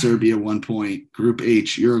G, Serbia 1 point. Group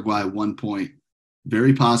H, Uruguay 1 point.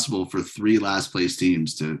 Very possible for 3 last place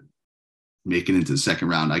teams to make it into the second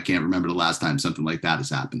round. I can't remember the last time something like that has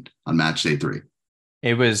happened on match day 3.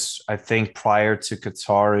 It was, I think, prior to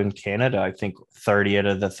Qatar and Canada, I think 30 out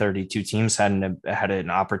of the 32 teams had an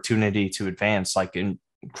opportunity to advance, like in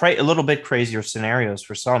a little bit crazier scenarios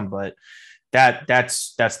for some, but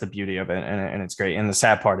that's the beauty of it. And it's great. And the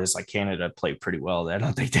sad part is like Canada played pretty well. I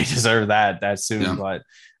don't think they deserve that soon, but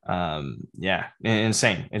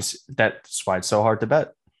insane. That's why it's so hard to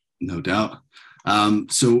bet. No doubt.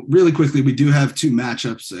 So really quickly, we do have 2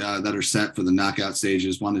 matchups that are set for the knockout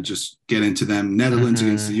stages. Want to just get into them. Netherlands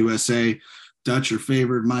against the USA. Dutch are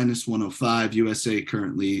favored -105. USA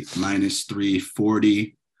currently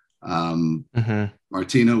 -340.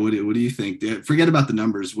 Martino, what do you think? Forget about the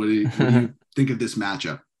numbers. What do you think of this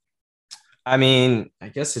matchup? I mean, I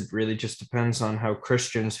guess it really just depends on how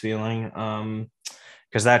Christian's feeling.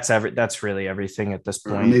 Because that's really everything at this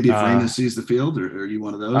point. Or maybe if Reina sees the field, or are you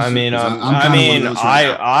one of those? I'm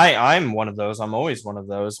one of those. I'm always one of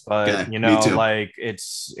those. But like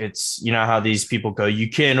it's how these people go. You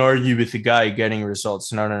can't argue with the guy getting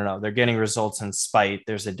results. No. They're getting results in spite.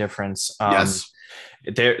 There's a difference. Yes.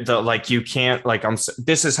 You can't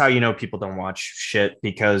this is how people don't watch shit,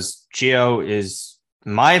 because Gio is,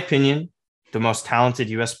 in my opinion, the most talented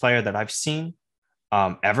US player that I've seen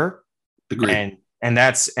ever. Agreed. And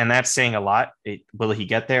that's saying a lot. Will he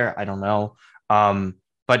get there? I don't know.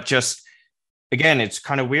 But just, again, it's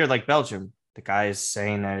kind of weird. Like Belgium, the guy is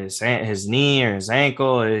saying that his knee or his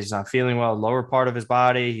ankle is not feeling well, lower part of his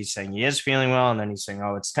body. He's saying he is feeling well. And then he's saying,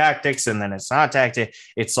 oh, it's tactics. And then it's not tactic.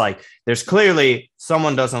 It's like, there's clearly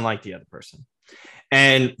someone doesn't like the other person.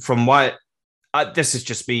 And from what, this is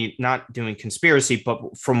just me not doing conspiracy,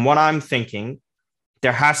 but from what I'm thinking,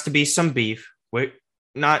 there has to be some beef.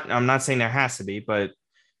 I'm not saying there has to be, but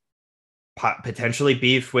potentially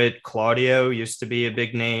beef with Claudio. Used to be a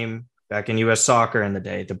big name back in US soccer in the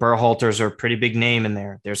day. The Berhalters are a pretty big name in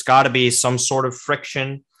there. There's got to be some sort of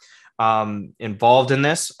friction involved in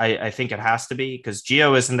this. I think it has to be, because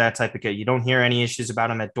Gio isn't that type of kid. You don't hear any issues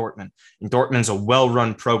about him at Dortmund. And Dortmund's a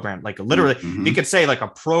well-run program. Like literally, you could say like a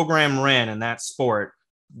program ran in that sport.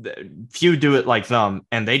 Few do it like them,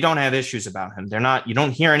 and they don't have issues about him. You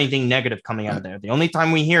don't hear anything negative coming out of there. The only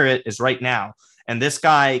time we hear it is right now. And this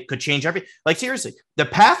guy could change seriously, the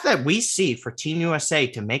path that we see for Team USA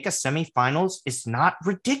to make a semifinals is not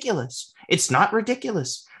ridiculous. It's not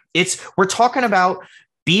ridiculous. We're talking about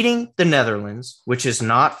beating the Netherlands, which is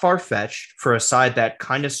not far-fetched for a side that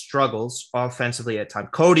kind of struggles offensively at times.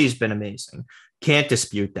 Cody's been amazing. Can't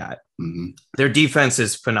dispute that. Their defense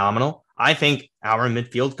is phenomenal. I think our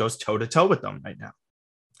midfield goes toe-to-toe with them right now.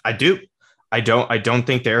 I do. I don't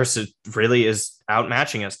think theirs really is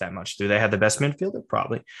outmatching us that much. Do they have the best midfielder?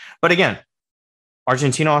 Probably. But again,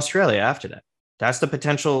 Argentina, Australia after that. That's the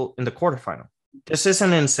potential in the quarterfinal. This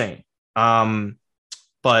isn't insane.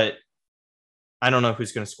 But I don't know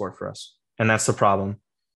who's going to score for us. And that's the problem.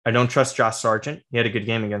 I don't trust Josh Sargent. He had a good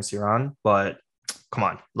game against Iran, but come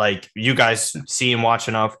on. Like, you guys see and watch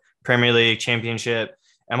enough. Premier League, Championship,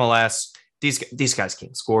 MLS. These guys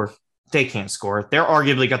can't score. They can't score. They're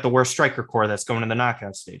arguably got the worst striker core that's going in the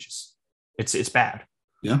knockout stages. It's bad.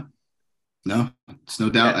 Yeah. No, it's no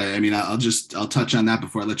doubt. I mean, I'll touch on that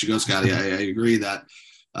before I let you go, Scotty. I agree that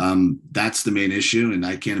that's the main issue. And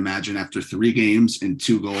I can't imagine after 3 games and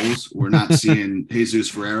 2 goals, we're not seeing Jesus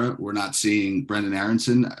Ferreira. We're not seeing Brendan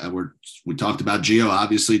Aronson. We talked about Gio,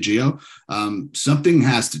 obviously Gio. Something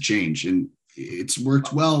has to change, and it's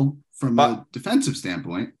worked well from a defensive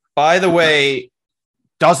standpoint. By the way,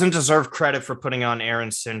 doesn't deserve credit for putting on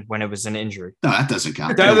Aronson when it was an injury. No, that doesn't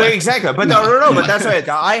count. Exactly. But no. But that's right.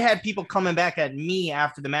 I had people coming back at me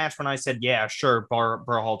after the match when I said, yeah, sure,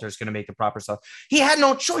 Berhalter's going to make the proper stuff. He had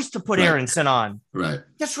no choice to put Aronson on. Right.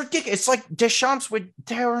 That's ridiculous. It's like Deschamps with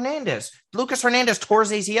Teo Hernandez. Lucas Hernandez tore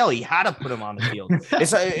his ACL. He had to put him on the field.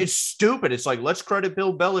 It's stupid. It's like, let's credit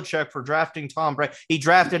Bill Belichick for drafting Tom Brady. He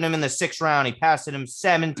drafted him in the 6th round. He passed him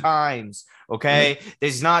 7 times. Okay.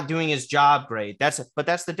 He's not doing his job great. That's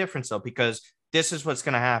the difference though, because this is what's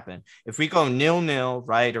going to happen. If we go 0-0,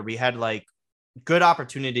 right? Or we had like good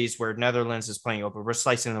opportunities where Netherlands is playing open, we're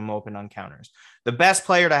slicing them open on counters. The best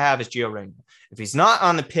player to have is Gio Reyna. If he's not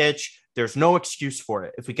on the pitch, there's no excuse for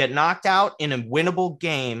it. If we get knocked out in a winnable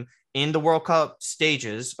game in the World Cup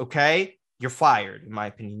stages, okay, you're fired. In my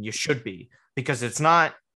opinion, you should be, because it's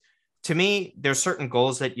not, to me, there's certain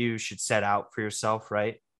goals that you should set out for yourself,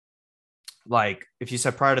 right? Like, if you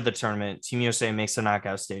said prior to the tournament, Team USA makes the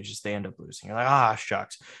knockout stages, they end up losing. You're like,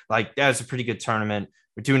 shucks. Like, that's a pretty good tournament.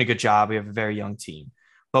 We're doing a good job. We have a very young team.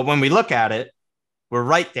 But when we look at it, we're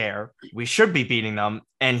right there. We should be beating them.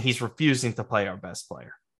 And he's refusing to play our best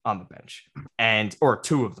player on the bench, or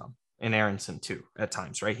 2 of them, and Aronson too at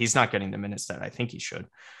times, right? He's not getting the minutes that I think he should.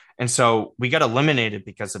 And so we got eliminated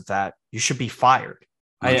because of that. You should be fired.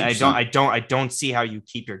 I don't see how you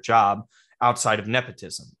keep your job outside of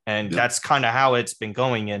nepotism. And that's kind of how it's been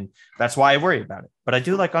going. And that's why I worry about it. But I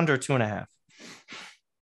do like under 2.5.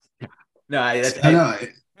 No, I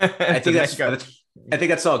think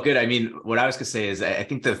that's all good. I mean, what I was going to say is I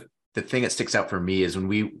think the thing that sticks out for me is when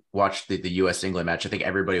we watched the U.S. England match, I think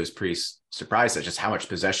everybody was pretty surprised at just how much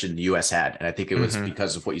possession the U.S. had. And I think it was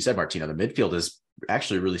because of what you said, Martino. The midfield is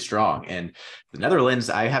actually really strong. And the Netherlands,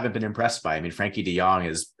 I haven't been impressed by. I mean, Frankie de Jong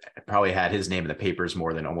has probably had his name in the papers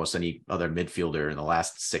more than almost any other midfielder in the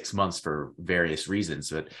last 6 months for various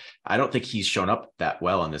reasons. But I don't think he's shown up that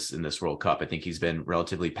well in this World Cup. I think he's been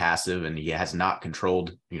relatively passive, and he has not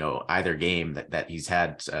controlled, either game that he's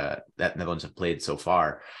had, that Netherlands have played so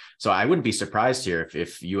far. So I wouldn't be surprised here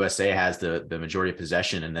if USA has the majority of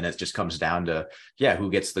possession, and then it just comes down to,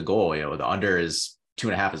 who gets the goal. The under is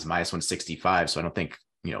 2.5 is -165. So I don't think,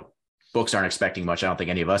 books aren't expecting much. I don't think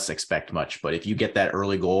any of us expect much, but if you get that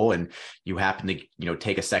early goal and you happen to,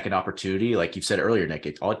 take a second opportunity, like you've said earlier,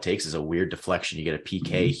 Nick, all it takes is a weird deflection. You get a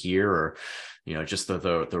PK here, or, just the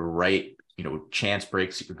right, chance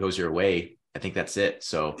breaks, goes your way. I think that's it.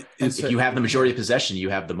 So if you have the majority of possession, you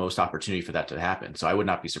have the most opportunity for that to happen. So I would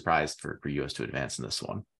not be surprised for US to advance in this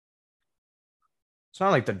one. It's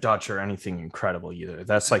not like the Dutch or anything incredible either.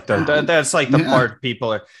 That's like the part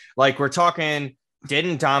people are like, we're talking,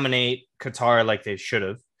 didn't dominate Qatar like they should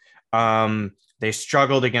have. They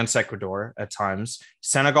struggled against Ecuador at times.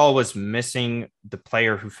 Senegal was missing the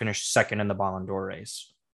player who finished second in the Ballon d'Or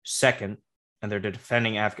race. And they're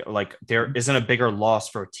defending Africa. Like, there isn't a bigger loss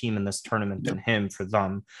for a team in this tournament than him for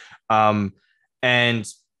them. And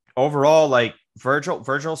overall, like,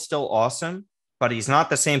 Virgil's still awesome, but he's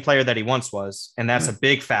not the same player that he once was. And that's a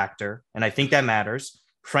big factor. And I think that matters.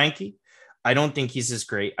 Frankie, I don't think he's as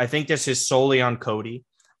great. I think this is solely on Cody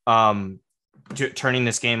turning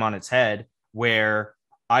this game on its head, where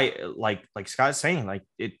I like Scott's saying, like,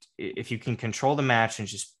 if you can control the match and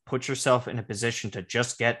just put yourself in a position to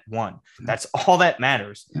just get one, that's all that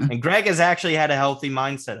matters. And Greg has actually had a healthy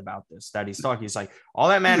mindset about this, that he's talking. He's like, all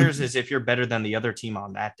that matters is if you're better than the other team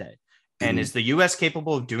on that day. And is the U.S.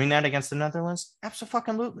 capable of doing that against the Netherlands?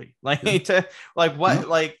 Absolutely. Like,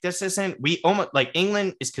 this isn't, we almost, like,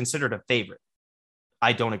 England is considered a favorite.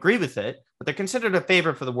 I don't agree with it, but they're considered a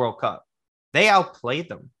favorite for the World Cup. They outplayed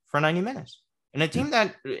them for 90 minutes. And a team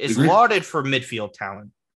that is lauded for midfield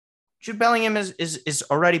talent. Jude Bellingham is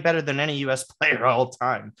already better than any U.S. player all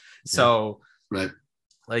time. So, right.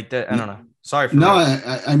 Like that, I don't know. Sorry for no.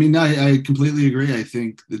 I mean, I completely agree. I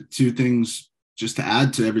think the two things, just to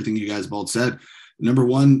add to everything you guys both said. Number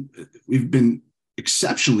one, we've been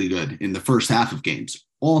exceptionally good in the first half of games.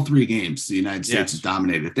 All three games, the United States has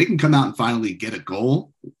dominated. If they can come out and finally get a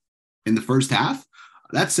goal in the first half,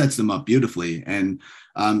 that sets them up beautifully. And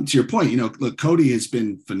to your point, look, Cody has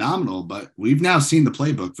been phenomenal, but we've now seen the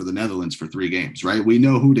playbook for the Netherlands for 3 games, right? We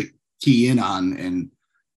know who to key in on. And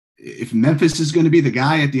if Memphis is going to be the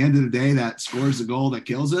guy at the end of the day that scores the goal that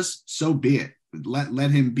kills us, so be it.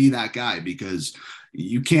 Let him be that guy, because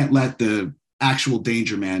you can't let the actual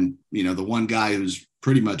danger man, the one guy who's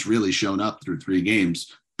pretty much really shown up through 3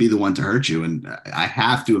 games, be the one to hurt you. And I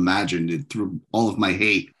have to imagine it, through all of my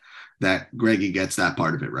hate, that Greggy gets that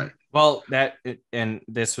part of it right. Well, and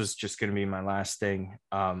this was just going to be my last thing.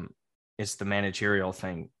 It's the managerial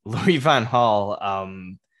thing. Louis van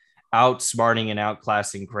Gaal, outsmarting and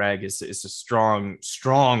outclassing Greg is a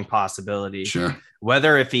strong possibility. Sure.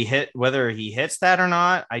 Whether he hits that or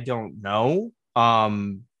not, I don't know.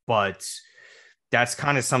 But that's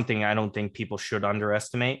kind of something I don't think people should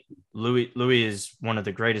underestimate. Louis is one of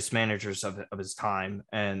the greatest managers of his time,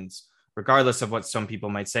 and regardless of what some people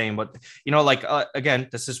might say, and what again,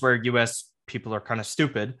 this is where U.S. people are kind of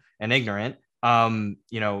stupid and ignorant.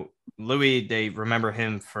 Louis, they remember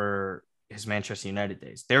him for his Manchester United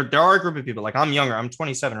days. There are a group of people, like I'm younger, I'm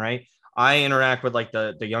 27, right? I interact with like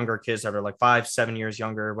the younger kids that are like 5-7 years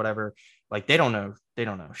younger or whatever. Like they don't know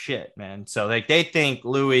shit, man. So like they think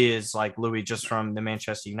Louis is like Louis just from the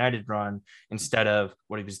Manchester United run, instead of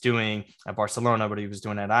what he was doing at Barcelona, what he was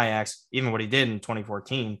doing at Ajax, even what he did in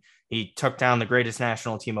 2014. He took down the greatest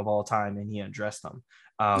national team of all time and he addressed them.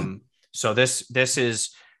 So this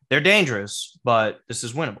is, they're dangerous, but this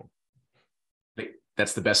is winnable.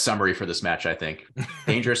 That's the best summary for this match, I think.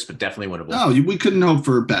 Dangerous, but definitely winnable. No, we couldn't hope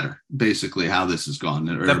for better, basically, how this has gone,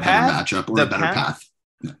 or a better matchup, or a better path.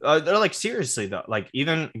 They're like, seriously, though, like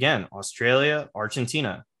even, again, Australia,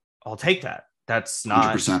 Argentina, I'll take that. That's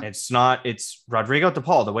not, 100%. It's Rodrigo de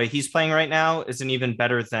Paul. The way he's playing right now isn't even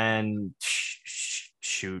better than,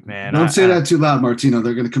 shoot, man. Don't say that too loud, Martino.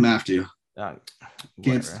 They're going to come after you.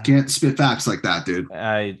 Can't spit facts like that, dude.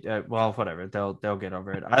 Well, whatever. They'll get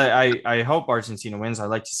over it. I hope Argentina wins. I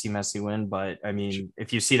like to see Messi win, but I mean,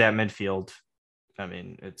 if you see that midfield, I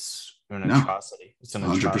mean, it's an atrocity. It's an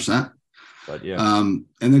 100%. But yeah. And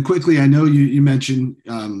then quickly, I know you mentioned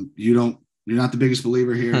you're not the biggest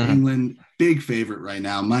believer here. England, big favorite right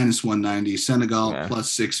now, -190. Senegal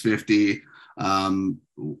plus 650.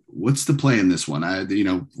 What's the play in this one?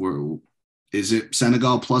 Is it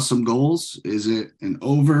Senegal plus some goals? Is it an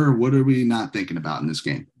over? What are we not thinking about in this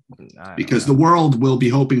game? Because the world will be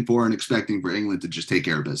hoping for and expecting for England to just take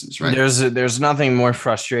care of business, right? There's nothing more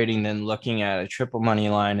frustrating than looking at a triple money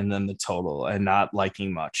line and then the total and not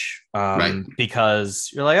liking much. Right. Because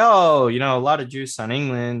you're like, a lot of juice on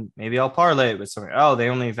England. Maybe I'll parlay it with something. Oh, they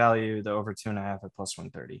only value the over 2.5 at plus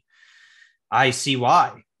 130. I see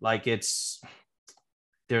why. Like there's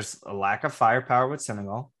a lack of firepower with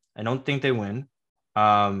Senegal. I don't think they win.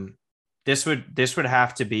 This would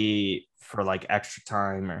have to be for like extra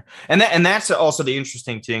time, and that's also the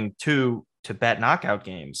interesting thing to bet knockout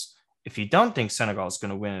games. If you don't think Senegal is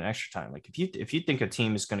going to win in extra time, like if you think a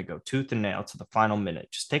team is going to go tooth and nail to the final minute,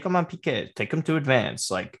 just take them on PK, take them to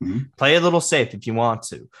advance, play a little safe if you want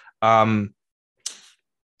to. I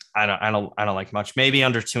don't like much. Maybe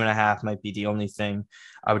under 2.5 might be the only thing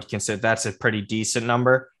I would consider. That's a pretty decent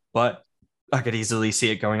number, but I could easily see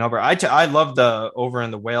it going over. I love the over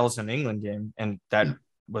in the Wales and England game, and that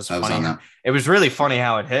was funny. It was really funny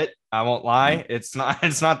how it hit. I won't lie. It's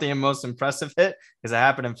not the most impressive hit because it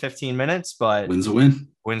happened in 15 minutes, but wins a win.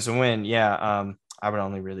 Wins a win. Yeah. I would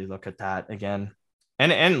only really look at that again.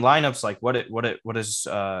 And lineups like what is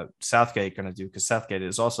Southgate going to do? Because Southgate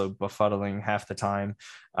is also befuddling half the time.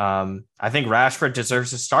 I think Rashford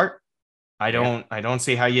deserves a start. I don't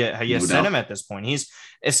see how you set him at this point.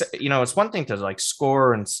 It's one thing to like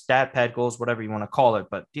score and stat pad goals, whatever you want to call it,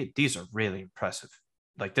 but these are really impressive.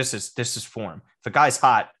 Like this is form. If a guy's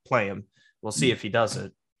hot, play him. We'll see if he does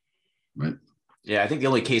it. Right. Yeah, I think the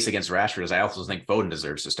only case against Rashford is I also think Foden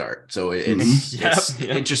deserves to start. So it's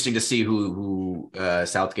interesting to see who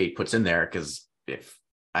Southgate puts in there, because if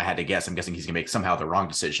I had to guess, I'm guessing he's gonna make somehow the wrong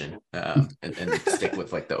decision and stick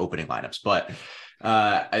with like the opening lineups. But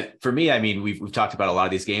for me, I mean, we've talked about a lot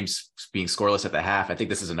of these games being scoreless at the half. I think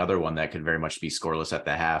this is another one that could very much be scoreless at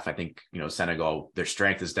the half. I think, Senegal, their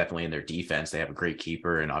strength is definitely in their defense. They have a great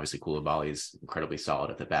keeper, and obviously Koulibaly is incredibly solid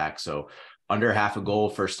at the back. So under half a goal,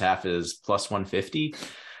 first half is plus 150.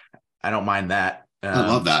 I don't mind that. I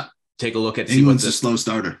love that. Take a look at England's a slow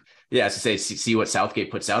starter. Yeah, as to say, see what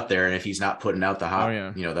Southgate puts out there, and if he's not putting out the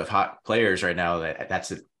hot, the hot players right now,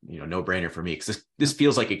 that's a no brainer for me, because this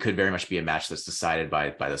feels like it could very much be a match that's decided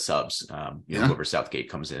by the subs. Whoever Southgate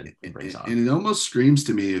comes in and brings on, and it almost screams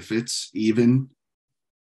to me if it's even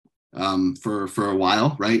for a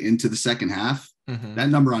while, right into the second half, that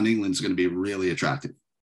number on England is going to be really attractive.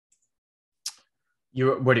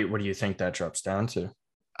 What do you think that drops down to?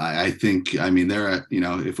 I think, they're at,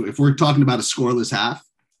 if we're talking about a scoreless half,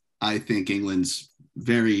 I think England's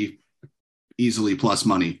very easily plus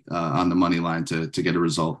money on the money line to get a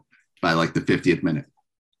result by like the 50th minute.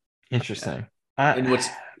 Interesting. And what's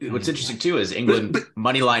interesting too is England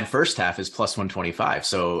money line first half is plus 125.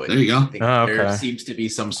 So there you go. There seems to be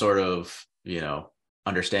some sort of,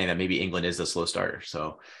 understanding that maybe England is a slow starter.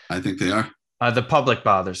 So I think they are. The public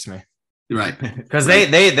bothers me. Right. Because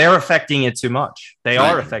they're affecting it too much. They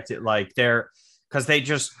are affected. Like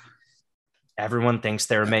because everyone thinks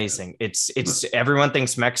they're amazing. It's everyone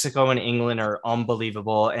thinks Mexico and England are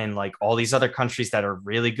unbelievable, and like all these other countries that are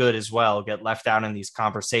really good as well get left out in these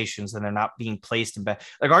conversations, and they're not being placed in bed.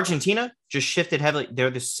 Like Argentina just shifted heavily.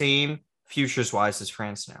 They're the same futures wise as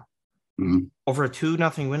France now. Over a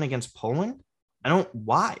 2-0 win against Poland.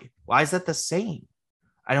 Why is that the same?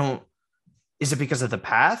 Is it because of the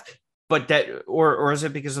path? But or is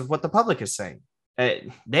it because of what the public is saying?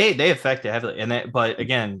 They affect it heavily, but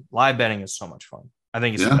again, live betting is so much fun. I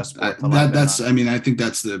think it's the best sport. I think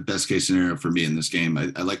that's the best case scenario for me in this game.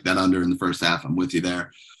 I like that under in the first half. I'm with you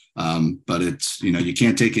there, but it's you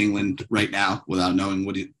can't take England right now without knowing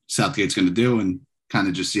what Southgate's going to do, and kind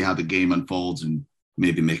of just see how the game unfolds and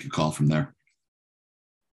maybe make a call from there.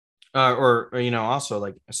 Or also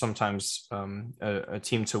like sometimes a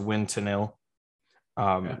team to win to 0.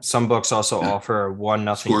 Some books also offer 1-0,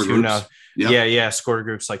 2-0. Yep. Score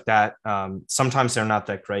groups like that. Sometimes they're not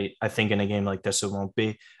that great. I think in a game like this, it won't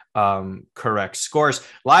be. Correct scores.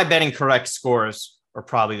 Live betting correct scores are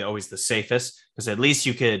probably always the safest, because at least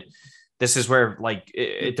you could. This is where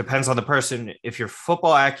it depends on the person. If your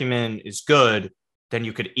football acumen is good, then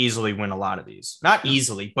you could easily win a lot of these. Not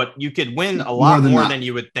easily, but you could win a lot more than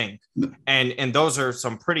you would think. And those are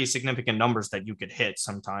some pretty significant numbers that you could hit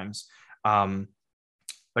sometimes.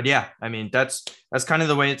 But yeah, that's kind of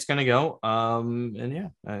the way it's going to go.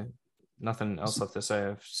 Nothing else left to say.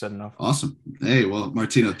 I've said enough. Awesome. Hey, well,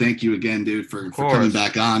 Martino, thank you again, dude, for coming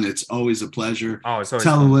back on. It's always a pleasure. It's always Tell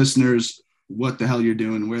fun. The listeners what the hell you're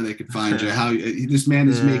doing, where they could find you, how this man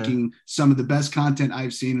is making some of the best content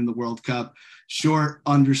I've seen in the World Cup. Short,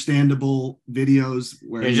 understandable videos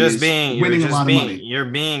where you're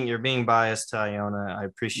being biased, Iona. I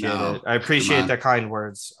appreciate it. I appreciate the kind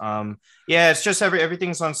words. It's just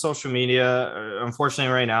everything's on social media.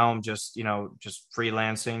 Unfortunately, right now I'm just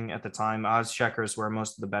freelancing at the time. Odds Checker is where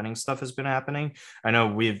most of the betting stuff has been happening. I know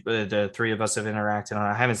we've the three of us have interacted on.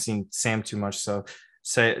 I haven't seen Sam too much, so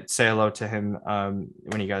say hello to him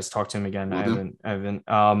when you guys talk to him again. I haven't.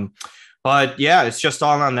 But yeah, it's just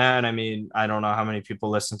all on that. I don't know how many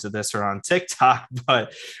people listen to this or on TikTok,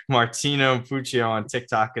 but Martino Puccio on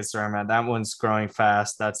TikTok is where I'm at. That one's growing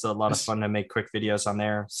fast. That's a lot of fun to make quick videos on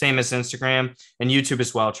there. Same as Instagram and YouTube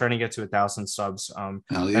as well. Trying to get to 1,000 subs.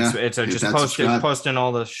 Posting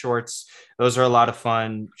all the shorts. Those are a lot of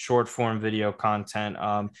fun. Short form video content.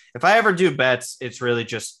 If I ever do bets, it's really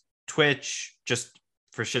just Twitch, just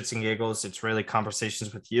for shits and giggles. It's really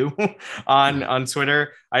conversations with you on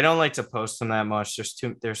Twitter. I don't like to post them that much.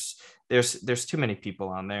 There's too many people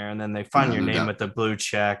on there, and then they find your name with the blue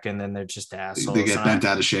check, and then they're just assholes. They get bent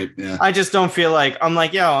out of shape. Yeah. I just don't feel like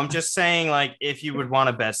I'm just saying, like, if you would want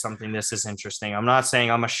to bet something, this is interesting. I'm not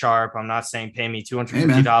saying I'm a sharp. I'm not saying pay me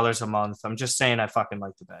 $250 a month. I'm just saying I fucking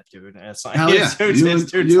like to bet, dude. It's like,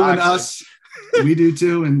 you and us. We do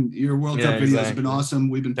too, and your World Cup videos have been awesome.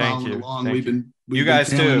 We've been following along. We've been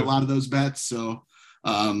tailing a lot of those bets, so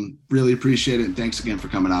really appreciate it. And thanks again for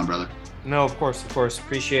coming on, brother. No, of course,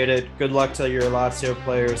 appreciate it. Good luck to your Lazio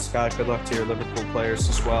players, Scott. Good luck to your Liverpool players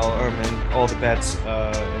as well, and all the bets.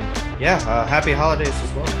 Happy holidays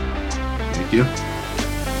as well. Thank you.